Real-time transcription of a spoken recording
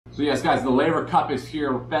So yes, guys, the Labor Cup is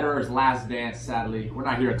here. Federer's last dance, sadly. We're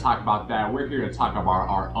not here to talk about that. We're here to talk about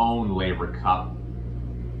our own Labor Cup.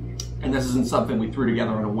 And this isn't something we threw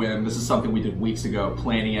together on a whim. This is something we did weeks ago,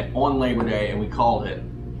 planning it on Labor Day, and we called it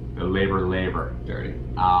the Labor Laver. Dirty.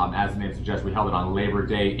 As the name suggests, we held it on Labor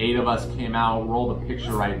Day. 8 of us came out. Roll the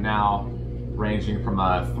picture right now, ranging from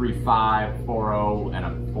a 3-5, 4-0, and a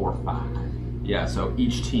 4-5. Yeah, so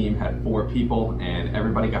each team had 4 people, and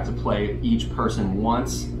everybody got to play each person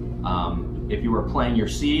once. If you were playing your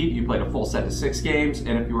seed, you played a full set of 6 games,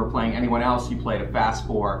 and if you were playing anyone else, you played a fast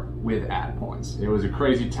 4 with add points. It was a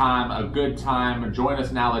crazy time, a good time. Join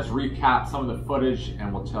us now. Let's recap some of the footage,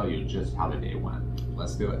 and we'll tell you just how the day went.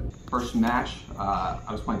 Let's do it. First match,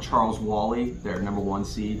 I was playing Charles Wally, their #1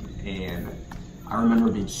 seed, and I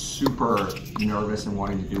remember being super nervous and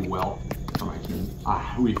wanting to do well for my team.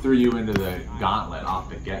 We threw you into the gauntlet off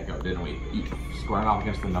the get-go, didn't we? Squaring off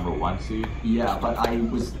against the #1 seed. Yeah, but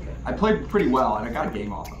I played pretty well, and I got a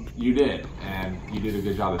game off him. You did, and you did a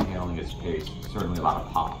good job of handling his pace. Certainly a lot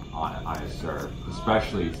of pop on his serve,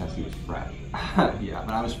 especially since he was fresh. Yeah,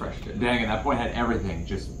 but I was fresh too. Dang it, that boy had everything,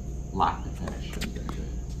 just lacked the finish.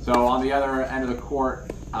 So on the other end of the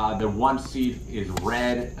court, the 1 seed is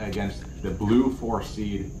red against the blue 4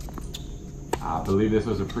 seed. I believe this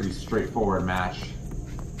was a pretty straightforward match.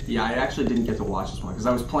 Yeah, I actually didn't get to watch this one because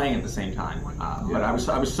I was playing at the same time. But I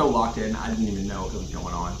was so locked in, I didn't even know what was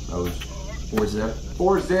going on. That was 4-zip.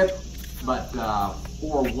 4-zip, but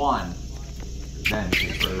 4-1. Then,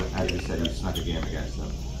 as you said, you snuck a game against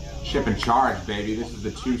them. Chip and charge, baby. This is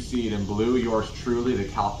the 2 seed in blue. Yours truly, the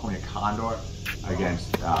California Condor,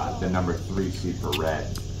 against the #3 seed for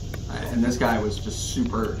red. And this guy was just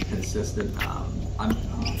super consistent. I'm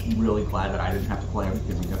really glad that I didn't have to play him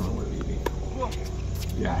because he definitely would have beat me.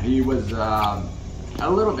 Yeah, he was a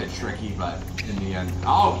little bit tricky, but in the end,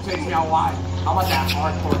 oh, takes me out wide. How about that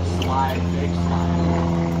hardcore slide, fake slide?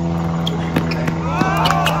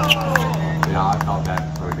 Yeah, I felt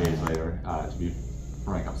that for days later. To be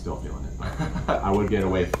frank, I'm still feeling it. I would get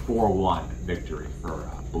away 4-1 victory for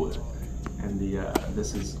blue. And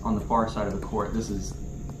this is on the far side of the court. This is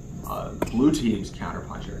the blue team's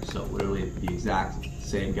counterpuncher, so literally the exact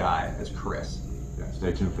same guy as Chris. Yeah,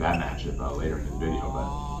 stay tuned for that matchup later in the video.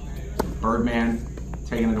 But Birdman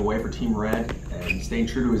taking it away for Team Red and staying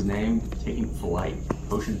true to his name, taking flight,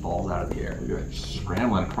 pushing balls out of the air. look at that,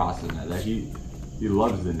 scrambling across the net. He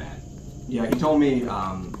loves the net. Yeah, he told me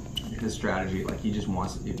his strategy, like he just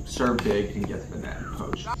wants to serve big and get to the net and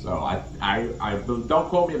poach. So I don't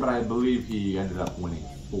quote me, but I believe he ended up winning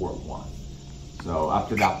 4-1. So up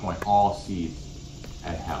to that point, all seeds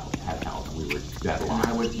had held, and we were deadlocked.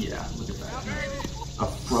 And look at that. A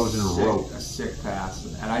frozen rope. A sick pass,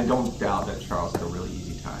 and I don't doubt that Charles had a really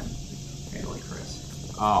easy time handling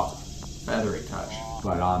Chris. Oh, Feathery touch.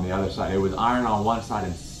 but on the other side, it was iron on one side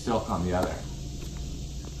and silk on the other.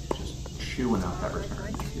 Just chewing up that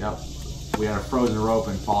return. Yep. We had a frozen rope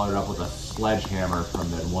and followed it up with a sledgehammer from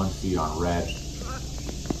the 1 seed on red.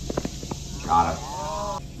 Got him.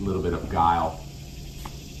 A little bit of guile.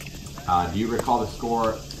 Do you recall the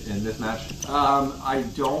score in this match? I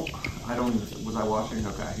don't, was I watching?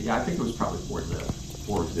 Okay. Yeah, I think it was probably 4-zip.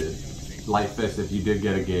 4-zip. Light fist, if you did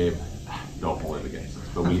get a game, don't hold it against us.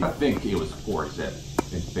 But we think it was 4-zip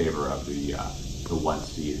in favor of the 1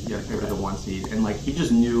 seed. Yeah, in favor of the 1 seed. And like, he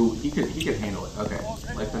just knew he could handle it. Okay.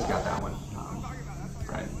 Light fist got that one.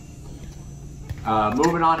 Right.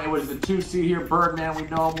 Moving on, it was the 2 seed here, Birdman, we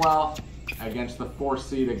know him well, against the 4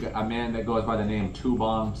 seed, a man that goes by the name Two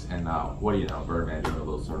Bombs, and what do you know, Birdman doing a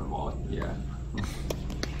little sort of volley. Yeah.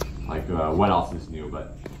 Like, what else is new,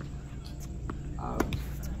 but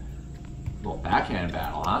little backhand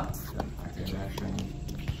battle, huh? Backhand action.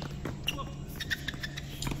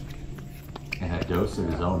 And a dose of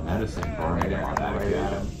his own medicine, Birdman on that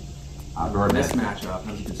occasion. Birdman. This matchup,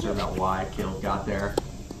 as you can serve out wide, Caleb got there.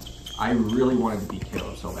 I really wanted to beat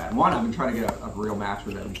Caleb so bad. One, I've been trying to get a real match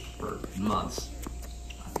with him for months.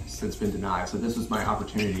 Since been denied. So this was my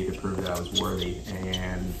opportunity to prove that I was worthy,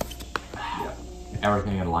 and yeah.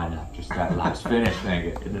 Everything had lined up, just that last finish thing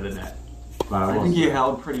into the net. But I think he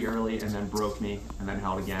held pretty early and then broke me and then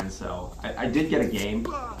held again, so I did get a game,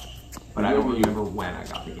 but I don't remember when I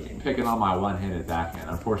got the game. Picking on my one-handed backhand,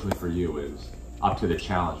 unfortunately for you, it was up to the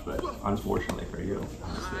challenge, but unfortunately for you,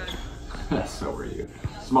 so were you.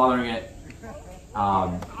 Smothering it,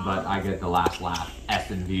 but I get the last laugh.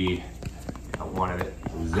 S&D. I wanted it.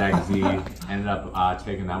 Zegzy ended up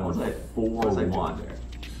taking that one 4-1.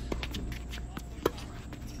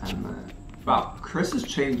 But Wow, Chris has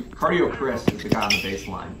changed. Cardio Chris is the guy on the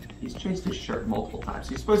baseline. He's changed his shirt multiple times.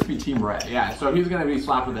 He's supposed to be Team Red. Yeah, so he's going to be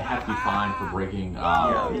slapped with a hefty fine for breaking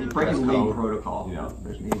breaking league code. protocol. You know,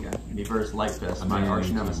 there's me again. Me versus Light Fist, my arch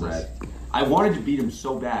Team nemesis. Red. I wanted to beat him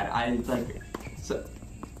so bad. I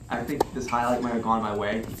think this highlight might have gone my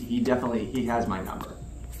way. He has my number.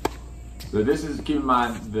 So this is, keep in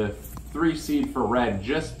mind, the 3 seed for red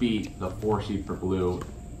just beat the 4 seed for blue,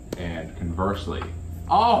 and conversely.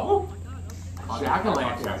 Oh!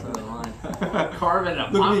 Jack-o'-lantern. Carving a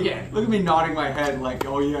pumpkin. Look at me nodding my head like,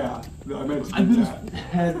 oh yeah. I meant to do that.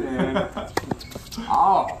 Head, man.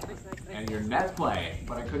 Oh, and your net play.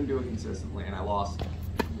 But I couldn't do it consistently, and I lost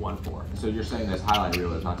 1-4. So you're saying this highlight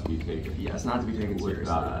reel is not to be taken? Yes, not to be taken with,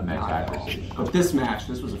 seriously. match accuracy. But this match,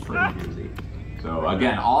 this was a freaking doozy. So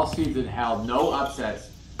again, all seeds had held, no upsets.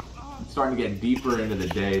 It's starting to get deeper into the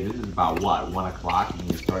day. This is about what, 1 o'clock, and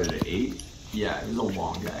we started at 8? Yeah, it was a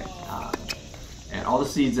long day. And all the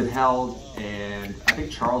seeds had held, and I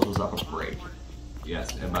think Charles was up a break.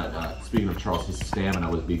 Yes, but speaking of Charles, his stamina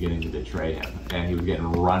was beginning to betray him, and he was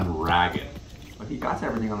getting run ragged. But he got to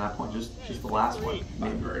everything on that point, just the last one.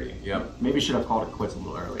 Maybe, yep. Maybe should have called it quits a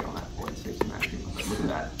little early on that point, save some action. But look at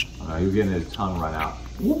that. He was getting his tongue run out.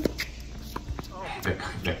 Whoop.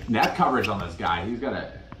 The net coverage on this guy, he's got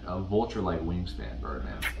a vulture-like wingspan,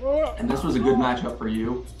 Birdman. And this was a good matchup for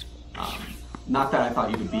you. Not that I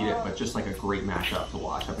thought you could beat it, but just like a great matchup to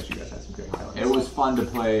watch. I bet you guys had some good highlights. It was fun to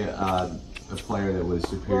play a player that was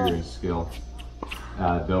superior in skill.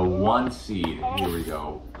 The 1 seed, here we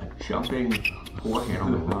go. A jumping forehand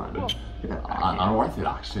on the run.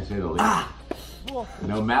 Unorthodox, to say the least.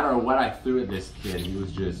 No matter what I threw at this kid, he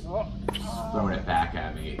was just throwing it back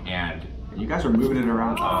at me. And you guys are moving it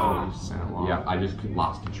around. Yeah, I just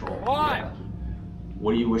lost control. Yeah.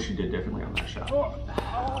 What do you wish you did differently on that shot?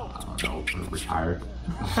 I don't know, retired.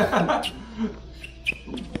 Got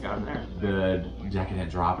him there. The decadent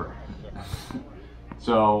dropper.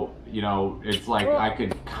 So, you know, it's like I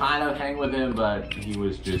could kind of hang with him, but he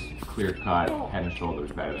was just clear cut, head and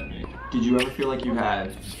shoulders better than me. Did you ever feel like you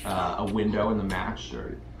had a window in the match?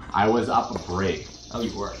 Or? I was up a break. Oh,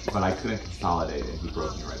 you were. But I couldn't consolidate it. He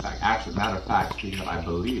broke me right back. Actually, matter of fact, speaking of, I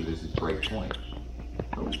believe this is break point.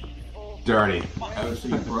 Oh. Dirty. Oh, so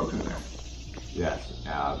you broke him there. Yes,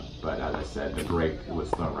 but as I said, the break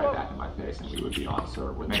was thrown right back in my face, and we would be on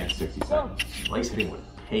serve within 60 seconds. Blake's hitting with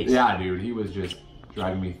pace. Yeah, dude, he was just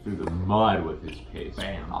dragging me through the mud with his pace.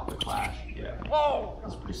 Bam. Off the clash. Yeah. That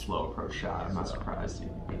was a pretty slow approach shot. I'm not surprised you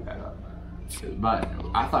picked that up. But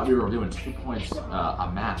I thought we were doing 2 points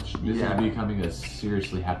a match. This is becoming a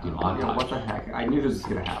seriously hefty montage. Yeah, what the heck? I knew this was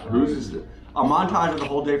going to happen. A montage of the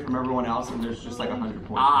whole day from everyone else, and there's just like 100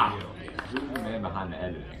 points for you. Who's the man behind the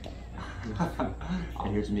editing?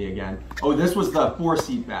 And here's me again. Oh, this was the 4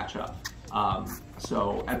 seed matchup.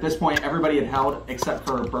 So at this point, everybody had held except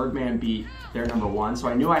for Birdman beat their number 1. So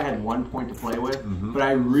I knew I had 1 point to play with, but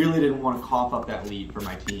I really didn't want to cough up that lead for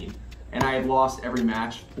my team. And I had lost every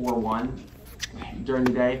match 4-1 during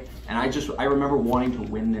the day. And I remember wanting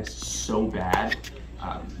to win this so bad.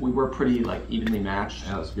 We were pretty like evenly matched.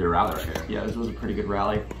 Yeah, let's get a rally right here. Yeah, this was a pretty good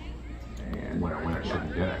rally. And winner, chicken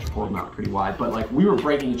dinner. Pulled him out pretty wide, but like we were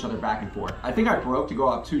breaking each other back and forth. I think I broke to go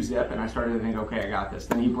up 2-zip, and I started to think, okay, I got this.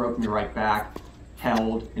 Then he broke me right back,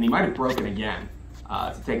 held, and he might have broken again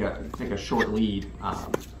to take a short lead.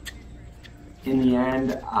 In the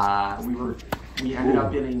end, we ended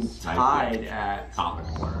up getting tied at top of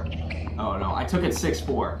the corner. Oh no, I took it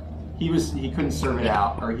 6-4. He couldn't serve it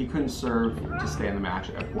out, or he couldn't serve to stay in the match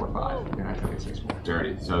at 4-5, and I took it 6-4.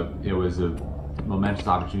 Dirty. So it was a momentous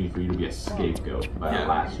opportunity for you to be a scapegoat, but at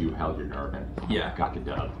last you held your nerve and got the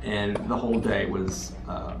dub. And the whole day was,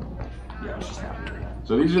 I was just happy with that.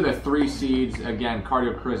 So these are the 3 seeds. Again,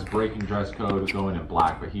 Cardio Chris breaking dress code, going in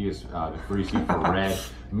black, but he is the 3 seed for red.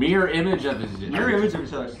 Mirror image of his. Mirror image of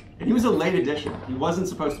each other. And he was a late addition. He wasn't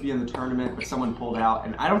supposed to be in the tournament, but someone pulled out,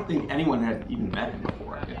 and I don't think anyone had even met him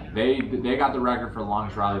before. Yeah. They got the record for the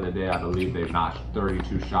longest rally of the day. I believe they've notched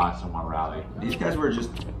 32 shots in one rally. These guys were just,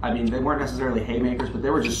 I mean, they weren't necessarily haymakers, but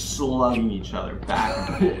they were just slugging each other back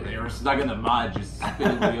and forth. They were stuck in the mud, just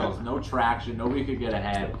spinning wheels, no traction, nobody could get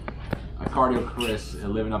ahead. Cardio Chris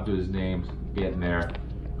living up to his name, getting there.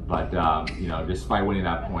 But, you know, despite winning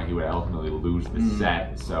that point, he would ultimately lose the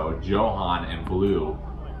set. So Johan and Blue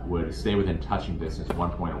would stay within touching distance,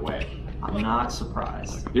 1 point away. I'm not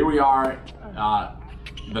surprised. Here we are,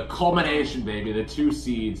 the culmination, baby, the 2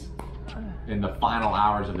 seeds in the final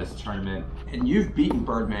hours of this tournament. And you've beaten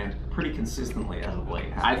Birdman pretty consistently as of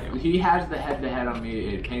late. He has the head-to-head on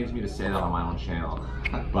me. It pains me to say that on my own channel.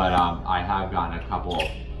 But I have gotten a couple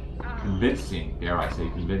convincing, dare I say,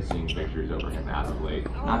 convincing victories over him as of late.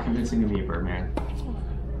 Not convincing to me, Birdman.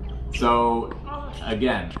 So,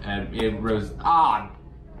 again, it was,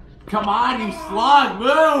 come on, you slug,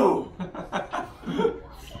 move!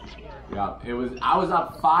 Yeah, I was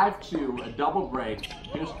up 5-2, a double break,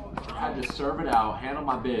 just had to serve it out, handle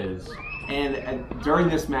my biz. And during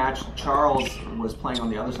this match, Charles was playing on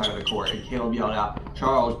the other side of the court, and Caleb yelled out,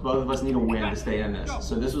 "Charles, both of us need a win to stay in this."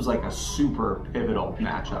 So this was like a super pivotal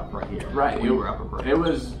matchup right here. Right, we were up a break. It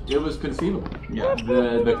was conceivable. Yeah.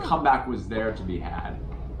 The comeback was there to be had.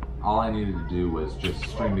 All I needed to do was just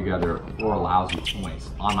string together 4 lousy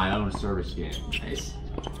points on my own service game. Nice.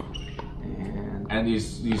 And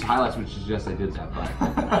these highlights would suggest I did that,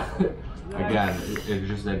 but again, it's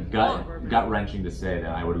just a gut wrenching to say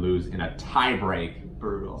that I would lose in a tie break.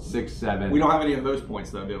 Brutal. 6-7. We don't have any of those points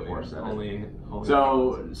though, do we? 4-7. Only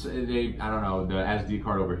so they, I don't know, the SD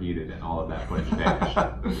card overheated and all of that footage vanished.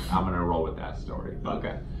 I'm gonna roll with that story. But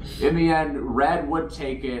okay. In the end, Red would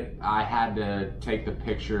take it. I had to take the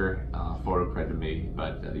picture, photo cred to me,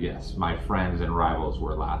 but yes, my friends and rivals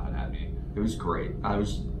were laughing at me. It was great. I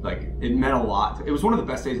was like, it meant a lot. It was one of the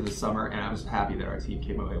best days of the summer, and I was happy that our team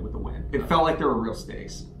came away with the win. It felt like there were real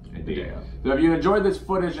stakes. Indeed. So if you enjoyed this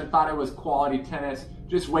footage and thought it was quality tennis,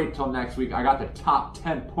 just wait till next week. I got the top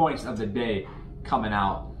 10 points of the day coming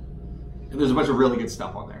out. And there's a bunch of really good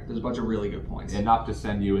stuff on there. There's a bunch of really good points. Enough to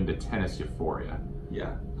send you into tennis euphoria.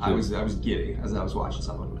 Yeah, I was giddy as I was watching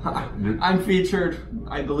some of them. I'm featured,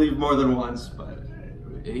 I believe, more than once, but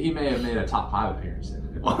he may have made a top 5 appearance in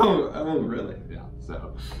it. Oh, really? Yeah.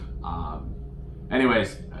 So,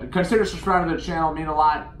 anyways, consider subscribing to the channel. It means a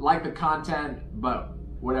lot. Like the content, but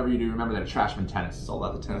whatever you do, remember that Trashman Tennis. It's all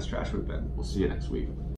about the tennis trash we've been. We'll see you next week.